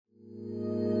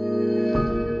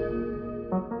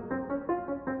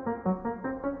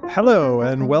Hello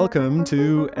and welcome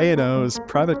to A&O's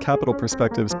Private Capital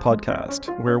Perspectives podcast,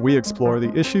 where we explore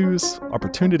the issues,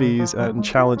 opportunities, and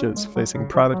challenges facing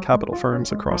private capital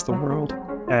firms across the world.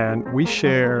 And we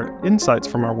share insights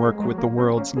from our work with the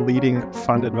world's leading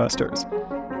fund investors.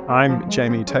 I'm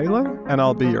Jamie Taylor, and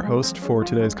I'll be your host for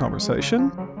today's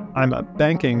conversation. I'm a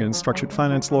banking and structured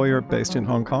finance lawyer based in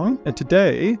Hong Kong, and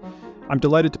today I'm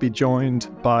delighted to be joined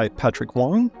by Patrick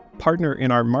Wong, partner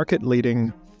in our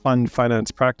market-leading fund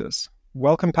finance practice.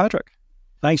 Welcome, Patrick.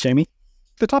 Thanks, Jamie.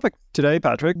 The topic today,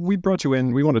 Patrick, we brought you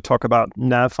in, we want to talk about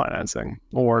NAV financing,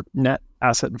 or net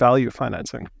asset value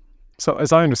financing. So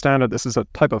as I understand it, this is a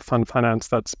type of fund finance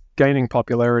that's gaining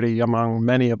popularity among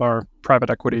many of our private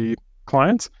equity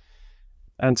clients.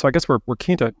 And so I guess we're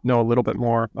keen to know a little bit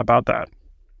more about that.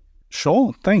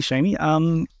 Sure. Thanks, Jamie.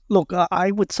 Look, I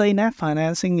would say NAV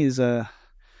financing is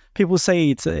people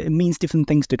say it means different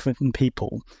things to different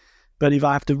people. But if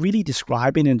I have to really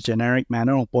describe it in a generic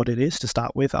manner of what it is to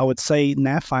start with, I would say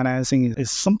NAV financing is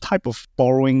some type of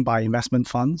borrowing by investment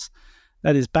funds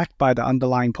that is backed by the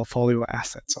underlying portfolio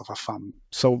assets of a fund.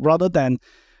 So rather than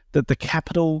the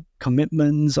capital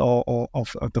commitments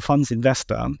of the fund's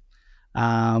investor,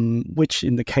 which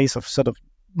in the case of sort of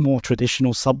more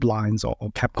traditional sublines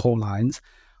or cap call lines,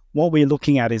 what we're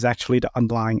looking at is actually the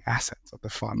underlying assets of the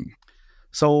fund.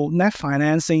 So NAV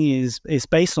financing is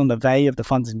based on the value of the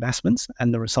fund's investments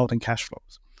and the resulting cash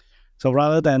flows. So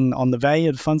rather than on the value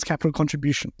of the fund's capital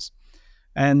contributions.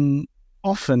 And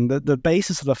often the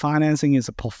basis of the financing is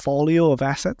a portfolio of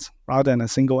assets rather than a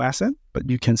single asset, but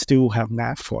you can still have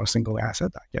NAV for a single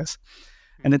asset, I guess.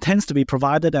 And it tends to be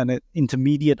provided at an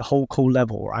intermediate holdco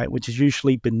level, right, which is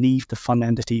usually beneath the fund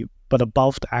entity, but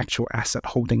above the actual asset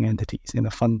holding entities in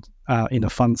a fund in a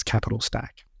fund's capital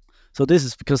stack. So this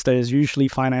is because there is usually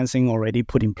financing already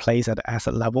put in place at the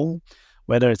asset level,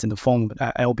 whether it's in the form of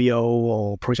LBO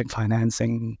or project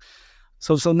financing.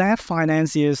 So NAV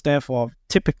financiers therefore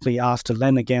typically asked to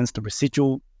lend against the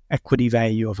residual equity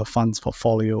value of a fund's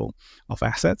portfolio of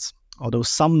assets, although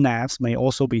some NAVs may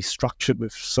also be structured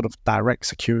with sort of direct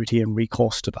security and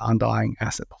recourse to the underlying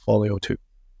asset portfolio too.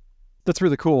 That's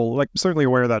really cool. Like, certainly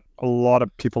aware that a lot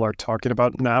of people are talking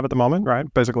about NAV at the moment, right?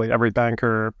 Basically every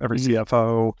banker, every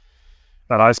CFO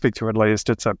that I speak to, at least,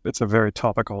 it's a very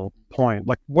topical point.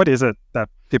 Like, what is it that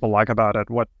people like about it?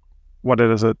 What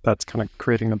is it that's kind of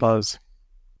creating the buzz?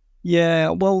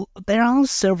 Yeah, well, there are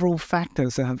several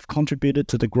factors that have contributed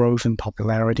to the growth and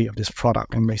popularity of this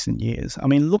product in recent years. I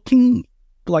mean, looking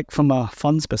like from a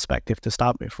fund's perspective to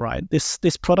start with, right? This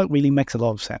product really makes a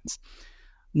lot of sense.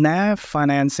 NAV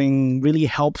financing really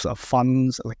helps a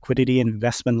fund's liquidity and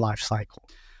investment life cycle.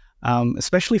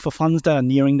 Especially for funds that are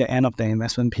nearing the end of their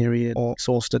investment period or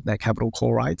exhausted their capital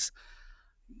call rights.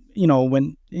 You know,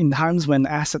 when in times when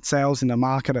asset sales in the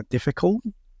market are difficult,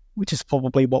 which is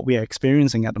probably what we are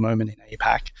experiencing at the moment in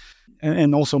APAC,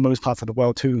 and also most parts of the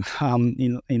world too,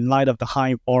 in light of the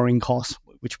high borrowing costs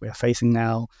which we are facing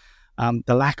now,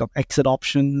 the lack of exit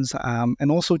options,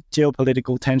 and also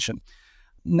geopolitical tension.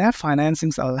 NAV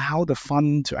financings allow the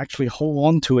fund to actually hold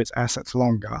on to its assets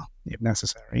longer, if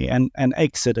necessary, and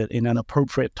exit it in an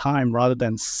appropriate time rather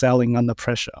than selling under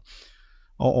pressure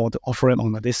or to offer it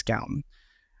on a discount.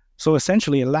 So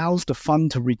essentially, it allows the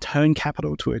fund to return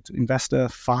capital to its investor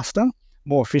faster,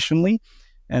 more efficiently,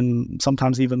 and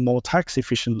sometimes even more tax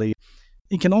efficiently.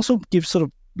 It can also give sort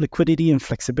of liquidity and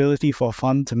flexibility for a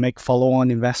fund to make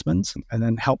follow-on investments and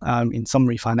then help in some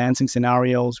refinancing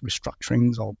scenarios,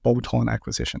 restructurings, or bolt-on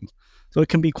acquisitions. So it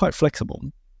can be quite flexible.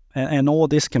 And all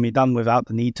this can be done without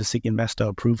the need to seek investor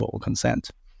approval or consent.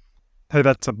 Hey,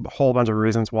 that's a whole bunch of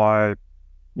reasons why,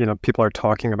 people are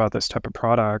talking about this type of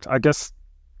product. I guess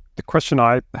the question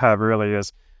I have really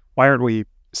is, why aren't we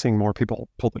seeing more people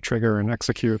pull the trigger and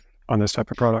execute on this type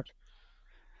of product?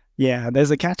 Yeah,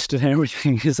 there's a catch to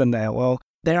everything, isn't there? Well,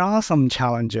 there are some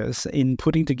challenges in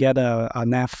putting together a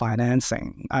NAV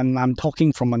financing, and I'm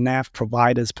talking from a NAV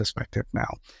provider's perspective now.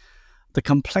 The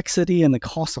complexity and the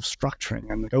cost of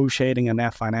structuring and negotiating a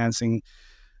NAV financing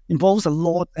involves a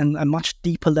lot and a much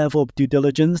deeper level of due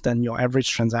diligence than your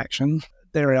average transaction.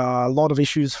 There are a lot of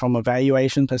issues from a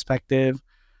valuation perspective.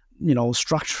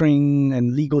 Structuring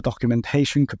and legal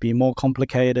documentation could be more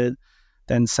complicated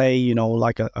than, say,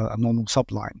 like a normal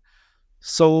subline.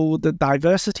 So the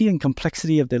diversity and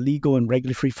complexity of the legal and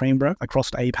regulatory framework across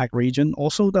the APAC region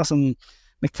also doesn't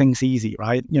make things easy,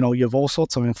 right? You have all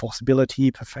sorts of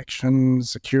enforceability, perfection,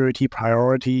 security,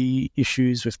 priority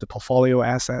issues with the portfolio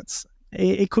assets.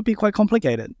 It could be quite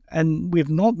complicated. And we've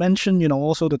not mentioned,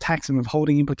 also the tax and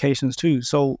withholding implications too.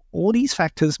 So all these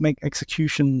factors make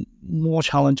execution more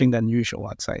challenging than usual,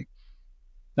 I'd say.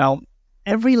 Now,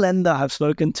 Every lender I've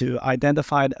spoken to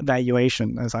identified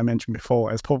valuation, as I mentioned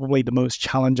before, as probably the most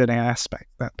challenging aspect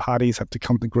that parties have to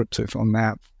come to grips with on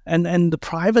NAV. And the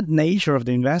private nature of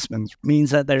the investments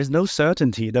means that there is no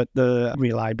certainty that the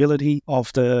reliability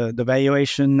of the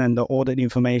valuation and the audit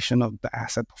information of the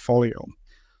asset portfolio.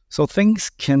 So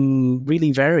things can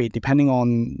really vary depending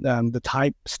on the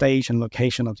type, stage, and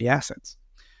location of the assets.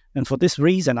 And for this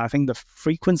reason, I think the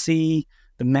frequency,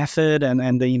 the method,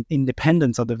 and the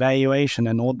independence of the valuation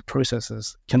and audit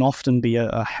processes can often be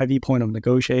a heavy point of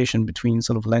negotiation between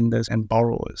sort of lenders and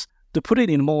borrowers. To put it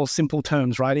in more simple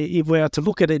terms, right, if we are to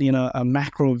look at it in a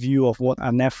macro view of what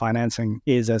a NAV financing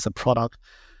is as a product,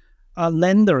 a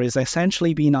lender is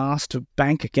essentially being asked to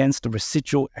bank against the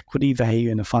residual equity value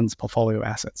in the fund's portfolio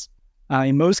assets.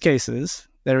 In most cases,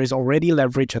 there is already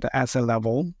leverage at the asset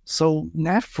level, so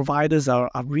NAV providers are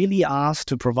really asked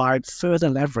to provide further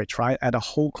leverage, right, at a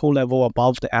holdco level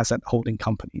above the asset holding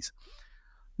companies.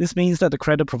 This means that the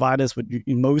credit providers would,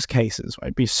 in most cases,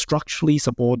 right, be structurally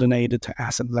subordinated to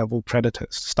asset-level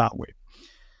creditors to start with.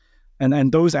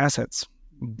 And those assets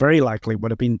very likely would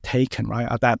have been taken,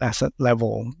 right, at that asset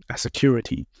level as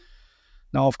security.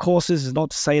 Now, of course, this is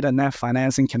not to say that NAV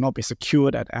financing cannot be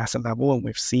secured at asset level, and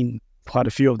we've seen quite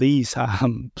a few of these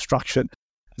structured.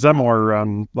 Is that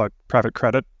more like private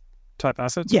credit type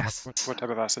assets? Yes. What type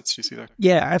of assets do you see there?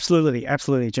 Yeah,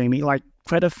 absolutely, Jamie. Like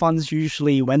credit funds,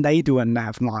 usually when they do a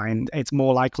NAV line, it's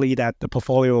more likely that the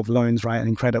portfolio of loans, right,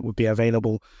 and credit would be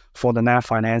available for the NAV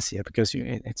financier because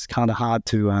it's kind of hard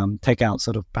to take out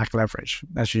sort of back leverage.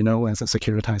 As you know, as a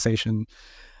securitization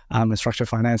and structured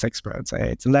finance experts,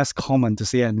 it's less common to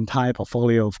see an entire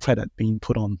portfolio of credit being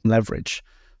put on leverage.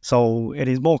 So it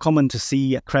is more common to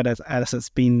see credit assets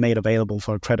being made available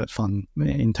for a credit fund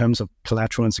in terms of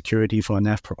collateral and security for a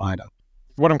NAV provider.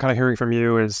 What I'm kind of hearing from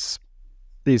you is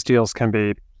these deals can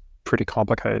be pretty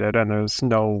complicated and there's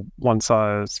no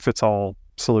one-size-fits-all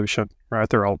solution, right?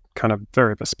 They're all kind of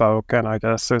very bespoke, and I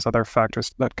guess there's other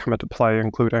factors that come into play,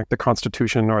 including the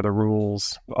constitution or the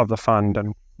rules of the fund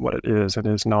and what it is and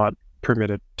is not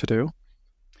permitted to do.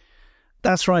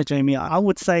 That's right, Jamie. I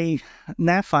would say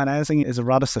NAV financing is a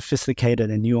rather sophisticated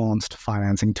and nuanced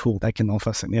financing tool that can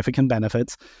offer significant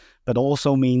benefits, but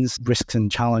also means risks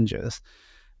and challenges.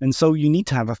 And so you need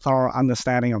to have a thorough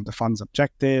understanding of the fund's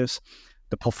objectives,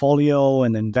 the portfolio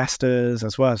and investors,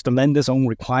 as well as the lender's own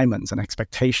requirements and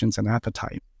expectations and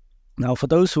appetite. Now, for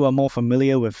those who are more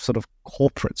familiar with sort of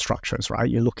corporate structures, right,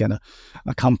 you look at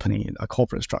a company, a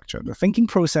corporate structure, the thinking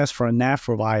process for a NAV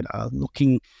provider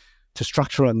looking to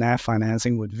structure a NAV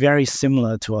financing would be very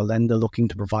similar to a lender looking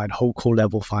to provide holdco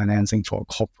level financing to a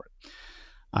corporate,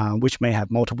 which may have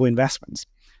multiple investments.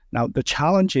 Now, the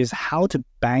challenge is how to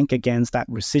bank against that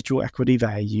residual equity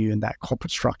value in that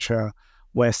corporate structure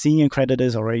where senior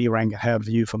creditors already rank ahead of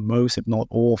you for most, if not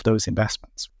all, of those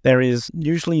investments. There is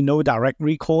usually no direct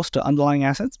recourse to underlying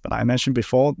assets, but I mentioned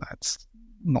before that's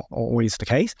not always the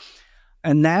case.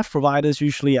 And NAV providers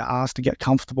usually are asked to get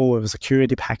comfortable with a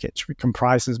security package, which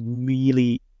comprises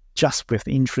really just with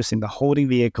interest in the holding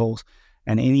vehicles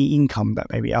and any income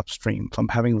that may be upstream from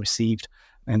having received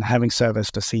and having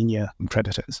serviced the senior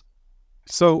creditors.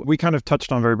 So we kind of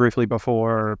touched on very briefly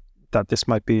before that this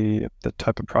might be the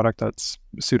type of product that's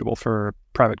suitable for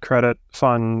private credit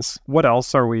funds. What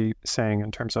else are we saying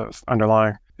in terms of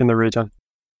underlying in the region?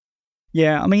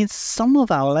 Yeah, I mean, some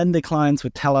of our lender clients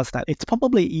would tell us that it's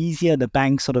probably easier to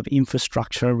bank sort of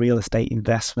infrastructure, real estate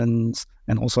investments,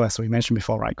 and also, as we mentioned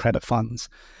before, right, credit funds.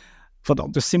 For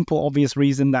the simple, obvious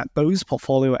reason that those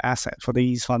portfolio assets for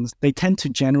these funds, they tend to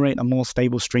generate a more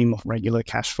stable stream of regular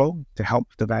cash flow to help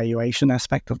the valuation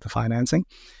aspect of the financing.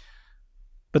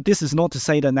 But this is not to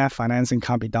say that NAV financing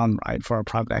can't be done, right, for a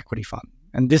private equity fund.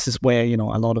 And this is where, a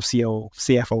lot of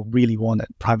CFO really wanted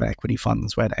private equity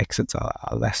funds where the exits are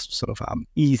less sort of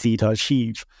easy to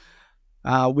achieve.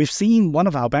 We've seen one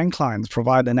of our bank clients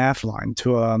provide an NAV line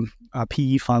to a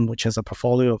PE fund which has a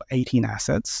portfolio of 18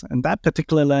 assets. And that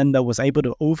particular lender was able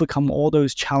to overcome all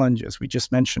those challenges we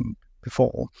just mentioned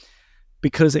before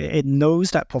because it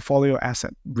knows that portfolio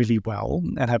asset really well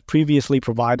and have previously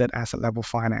provided asset level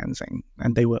financing.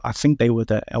 And I think they were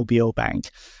the LBO bank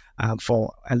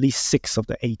for at least 6 of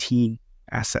the 18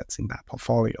 assets in that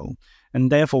portfolio,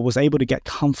 and therefore was able to get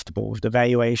comfortable with the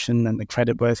valuation and the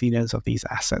creditworthiness of these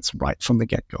assets right from the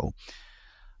get-go.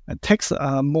 It takes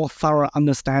a more thorough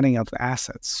understanding of the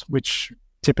assets, which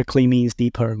typically means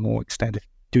deeper and more extended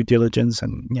due diligence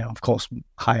and, of course,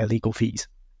 higher legal fees.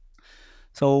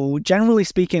 So generally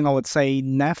speaking, I would say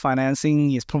NAV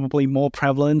financing is probably more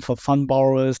prevalent for fund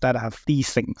borrowers that have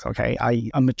these things, okay?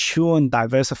 A mature and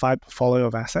diversified portfolio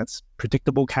of assets,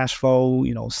 predictable cash flow,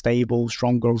 stable,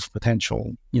 strong growth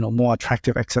potential, more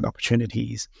attractive exit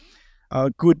opportunities.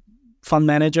 A good fund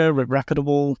manager, a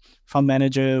reputable fund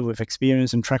manager with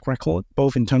experience and track record,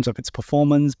 both in terms of its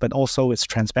performance, but also its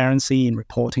transparency in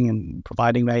reporting and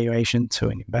providing valuation to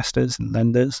investors and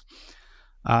lenders.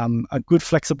 A good,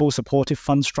 flexible, supportive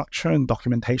fund structure and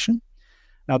documentation.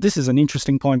 Now, this is an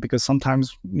interesting point because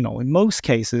sometimes, in most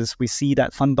cases, we see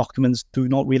that fund documents do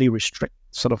not really restrict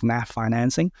sort of NAV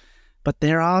financing, but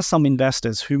there are some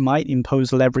investors who might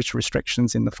impose leverage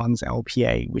restrictions in the fund's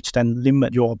LPA, which then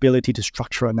limit your ability to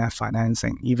structure a NAV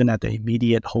financing, even at the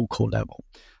immediate holdco level.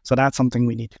 So that's something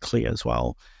we need to clear as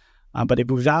well. But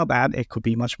if without that, it could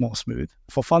be much more smooth.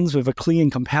 For funds with a clear and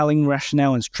compelling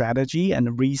rationale and strategy and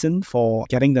a reason for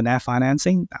getting the NAV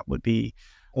financing, that would be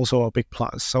also a big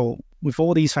plus. So with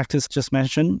all these factors just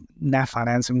mentioned, NAV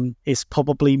financing is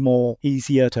probably more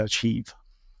easier to achieve.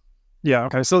 Yeah,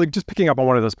 okay. So just picking up on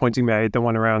one of those points you made, the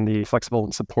one around the flexible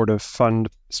and supportive fund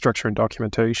structure and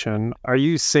documentation, are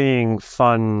you seeing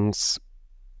funds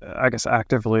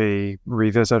actively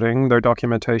revisiting their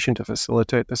documentation to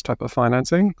facilitate this type of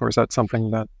financing? Or is that something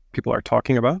that people are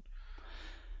talking about?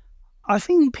 I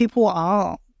think people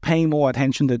are paying more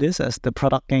attention to this as the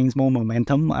product gains more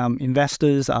momentum.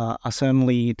 Investors are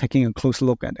certainly taking a close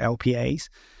look at LPAs.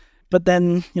 But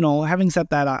then, having said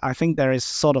that, I think there is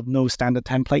sort of no standard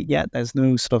template yet. There's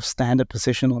no sort of standard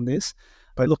position on this.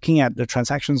 But looking at the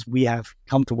transactions we have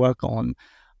come to work on,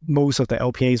 most of the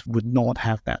LPAs would not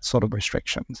have that sort of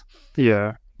restrictions.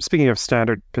 Yeah. Speaking of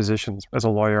standard positions, as a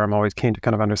lawyer, I'm always keen to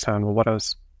kind of understand, well, what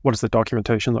does the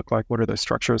documentation look like? What do the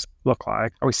structures look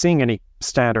like? Are we seeing any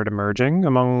standard emerging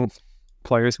among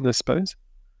players in this space?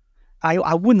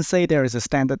 I wouldn't say there is a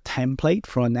standard template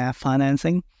for a NAV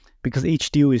financing because each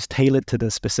deal is tailored to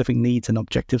the specific needs and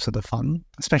objectives of the fund,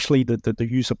 especially the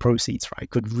use of proceeds, right?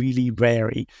 Could really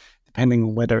vary depending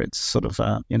on whether it's sort of,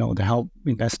 to help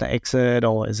investor exit,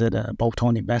 or is it a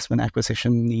bolt-on investment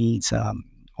acquisition needs,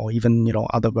 or even,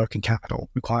 other working capital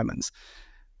requirements.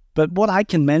 But what I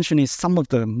can mention is some of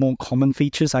the more common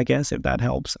features, I guess, if that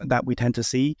helps, that we tend to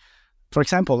see. For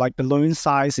example, like the loan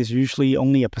size is usually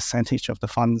only a percentage of the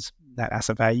fund's net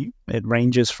asset value. It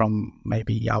ranges from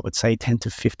maybe, I would say, 10 to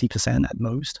 50% at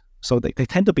most. So they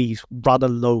tend to be rather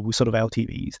low sort of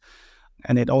LTVs.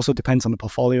 And it also depends on the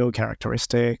portfolio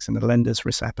characteristics and the lender's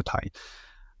risk appetite.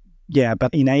 Yeah,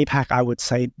 but in APAC, I would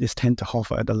say this tend to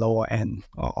hover at the lower end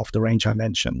of the range I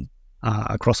mentioned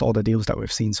across all the deals that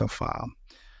we've seen so far.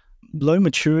 Loan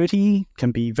maturity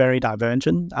can be very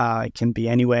divergent. It can be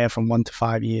anywhere from 1 to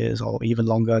 5 years or even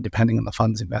longer, depending on the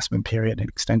fund's investment period and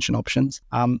extension options.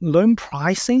 Loan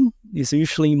pricing is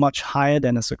usually much higher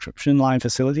than a subscription line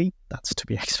facility. That's to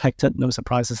be expected. No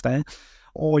surprises there.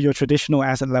 Or your traditional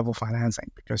asset level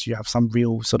financing, because you have some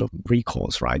real sort of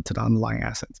recourse, right, to the underlying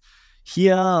assets.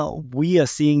 Here, we are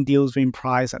seeing deals being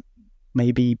priced at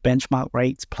maybe benchmark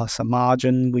rates plus a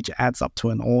margin, which adds up to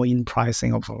an all-in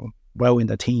pricing of well in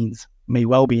the teens, may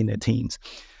well be in the teens.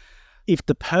 If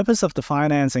the purpose of the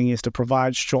financing is to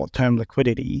provide short-term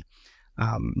liquidity,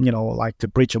 like to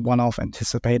bridge a one-off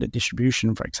anticipated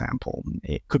distribution, for example,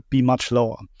 it could be much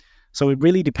lower. So it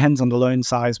really depends on the loan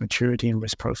size, maturity, and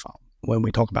risk profile when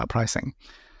we talk about pricing.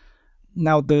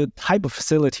 Now, the type of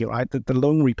facility, right, the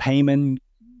loan repayment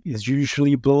is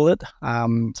usually bullet.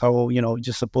 So,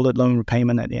 just a bullet loan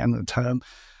repayment at the end of the term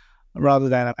rather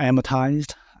than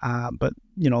amortized. But,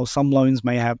 some loans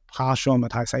may have partial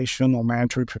amortization or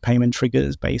mandatory prepayment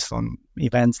triggers based on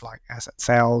events like asset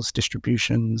sales,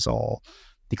 distributions, or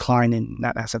decline in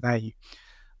net asset value.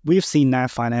 We've seen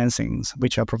NAV financings,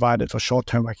 which are provided for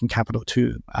short-term working capital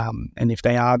too. And if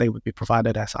they would be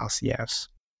provided as RCFs.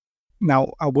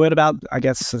 Now, a word about, I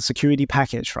guess, the security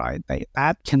package, right?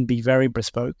 That can be very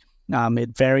bespoke.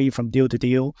 It varies from deal to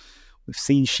deal. We've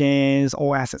seen shares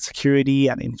or asset security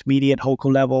at intermediate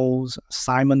holdco levels,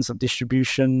 assignments of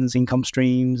distributions, income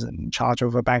streams, and charge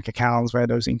over bank accounts where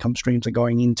those income streams are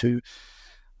going into.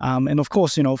 And of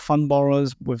course, fund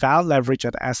borrowers without leverage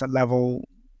at the asset level,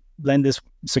 lenders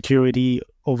security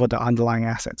over the underlying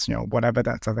assets, whatever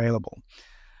that's available.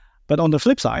 But on the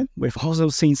flip side, we've also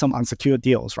seen some unsecured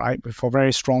deals, right? For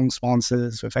very strong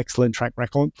sponsors with excellent track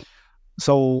record.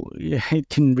 So it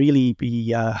can really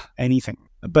be anything.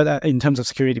 But in terms of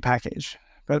security package,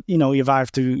 but if I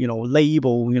have to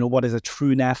label what is a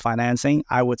true NAV financing,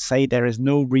 I would say there is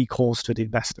no recourse to the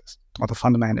investors or the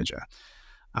fund manager,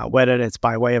 whether it's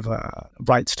by way of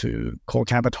rights to call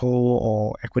capital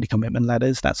or equity commitment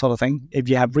letters, that sort of thing. If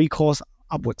you have recourse,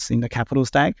 upwards in the capital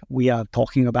stack, we are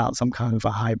talking about some kind of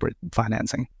a hybrid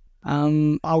financing.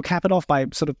 I'll cap it off by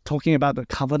sort of talking about the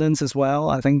covenants as well.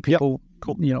 I think people,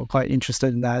 quite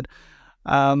interested in that.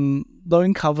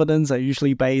 Loan covenants are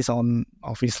usually based on,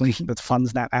 obviously, the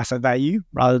fund's net asset value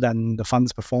rather than the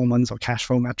fund's performance or cash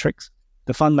flow metrics.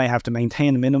 The fund may have to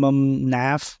maintain a minimum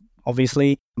NAV,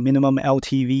 obviously, a minimum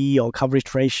LTV or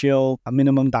coverage ratio, a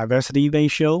minimum diversity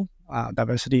ratio,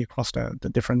 diversity across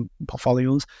the different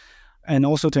portfolios, and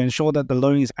also to ensure that the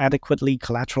loan is adequately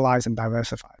collateralized and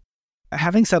diversified.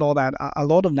 Having said all that, a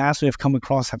lot of NAVs we have come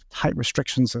across have tight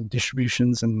restrictions on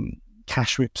distributions and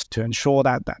cash sweeps to ensure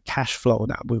that that cash flow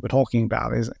that we were talking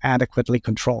about is adequately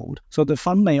controlled. So the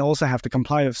fund may also have to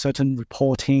comply with certain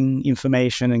reporting,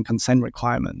 information, and consent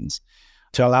requirements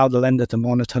to allow the lender to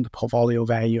monitor the portfolio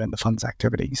value and the fund's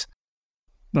activities.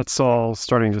 That's all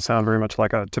starting to sound very much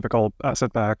like a typical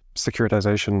asset-backed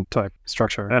securitization type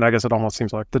structure. And I guess it almost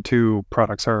seems like the two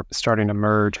products are starting to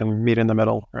merge and meet in the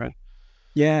middle, right?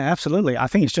 Yeah, absolutely. I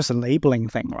think it's just a labeling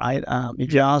thing, right?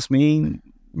 If you ask me,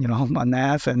 a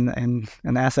NAV and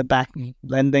an asset-backed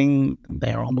lending,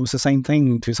 they're almost the same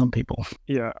thing to some people.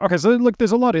 Yeah. Okay. So look,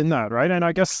 there's a lot in that, right? And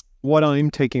I guess what I'm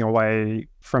taking away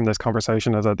from this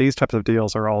conversation is that these types of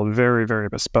deals are all very, very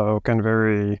bespoke and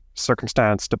very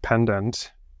circumstance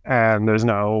dependent. And there's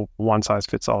no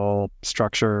one-size-fits-all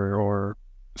structure or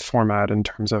format in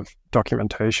terms of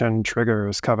documentation,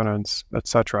 triggers, covenants,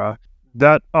 etc.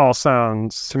 That all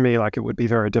sounds to me like it would be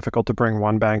very difficult to bring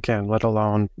one bank in, let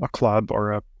alone a club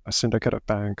or a syndicate of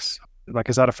banks. Like,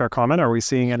 is that a fair comment? Are we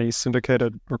seeing any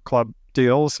syndicated or club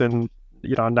deals in,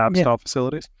 NAV-style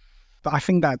facilities? I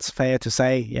think that's fair to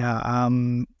say, yeah.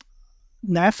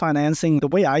 NAV financing, the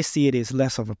way I see it, is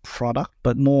less of a product,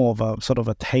 but more of a sort of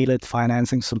a tailored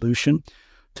financing solution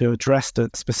to address the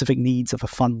specific needs of a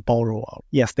fund borrower.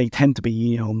 Yes, they tend to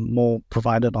be, more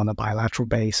provided on a bilateral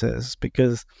basis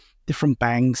because different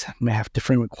banks may have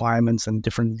different requirements and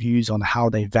different views on how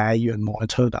they value and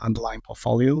monitor the underlying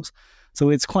portfolios. So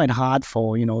it's quite hard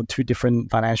for, two different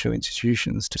financial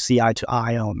institutions to see eye to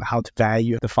eye on how to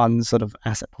value the fund's sort of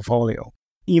asset portfolio.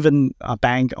 Even a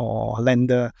bank or a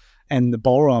lender and the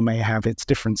borrower may have its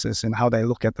differences in how they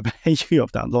look at the value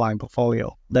of the underlying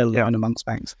portfolio, let alone amongst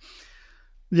banks.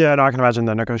 Yeah, and I can imagine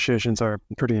the negotiations are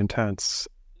pretty intense.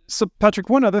 So, Patrick,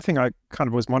 one other thing I kind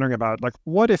of was wondering about, like,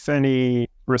 what, if any,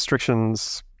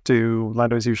 restrictions do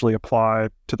lenders usually apply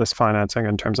to this financing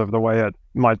in terms of the way it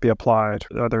might be applied?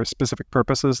 Are there specific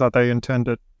purposes that they intend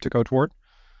it to go toward?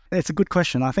 It's a good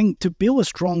question. I think to build a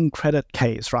strong credit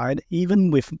case, right,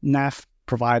 even with NAV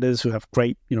providers who have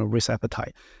great, risk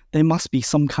appetite, there must be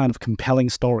some kind of compelling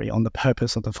story on the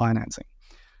purpose of the financing.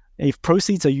 If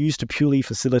proceeds are used to purely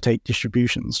facilitate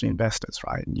distributions to investors,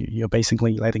 right, you're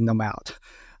basically letting them out.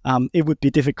 It would be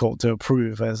difficult to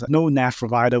approve, as no NAV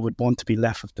provider would want to be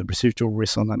left with the residual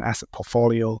risk on an asset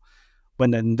portfolio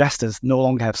when the investors no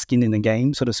longer have skin in the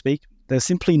game, so to speak. There's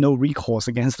simply no recourse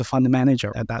against the fund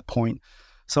manager at that point.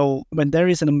 So when there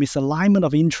is a misalignment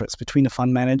of interest between the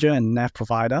fund manager and NAV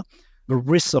provider, the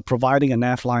risks of providing a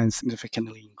NAV line is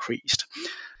significantly increased.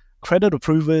 Credit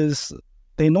approvers,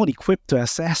 they're not equipped to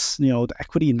assess, the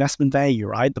equity investment value,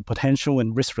 right? The potential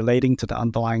and risk relating to the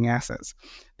underlying assets.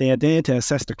 They are there to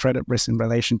assess the credit risk in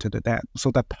relation to the debt.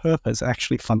 So that purpose is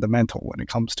actually fundamental when it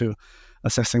comes to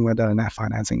assessing whether a NAV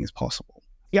financing is possible.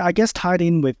 Yeah, I guess tied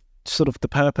in with sort of the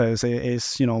purpose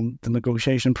is, the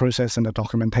negotiation process and the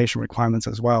documentation requirements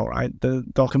as well, right? The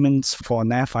documents for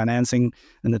NAV financing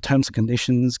and the terms and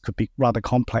conditions could be rather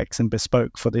complex and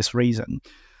bespoke for this reason.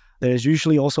 There's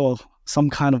usually also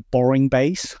some kind of borrowing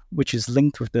base, which is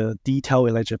linked with the detailed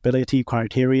eligibility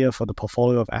criteria for the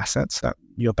portfolio of assets that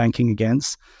you're banking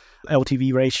against.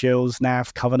 LTV ratios,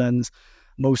 NAV covenants,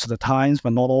 most of the times,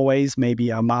 but not always,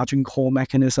 maybe a margin call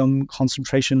mechanism,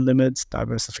 concentration limits,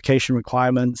 diversification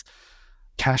requirements,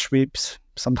 cash sweeps,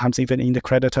 sometimes even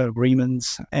intercreditor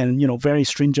agreements, and, very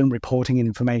stringent reporting and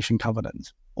information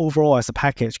covenants. Overall, as a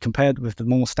package, compared with the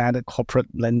more standard corporate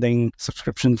lending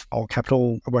subscriptions or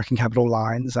working capital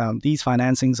lines, these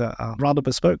financings are rather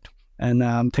bespoke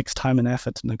and takes time and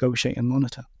effort to negotiate and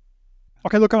monitor.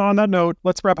 Okay, look, on that note,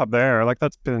 let's wrap up there.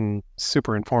 That's been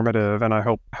super informative and I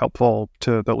hope helpful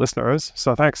to the listeners.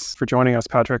 So thanks for joining us,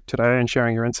 Patrick, today and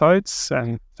sharing your insights.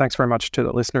 And thanks very much to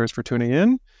the listeners for tuning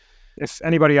in. If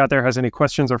anybody out there has any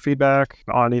questions or feedback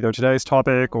on either today's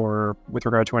topic or with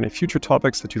regard to any future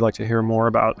topics that you'd like to hear more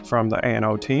about from the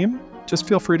A&O team, just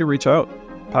feel free to reach out.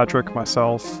 Patrick,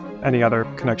 myself, any other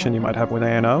connection you might have with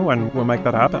A&O, and we'll make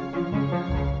that happen.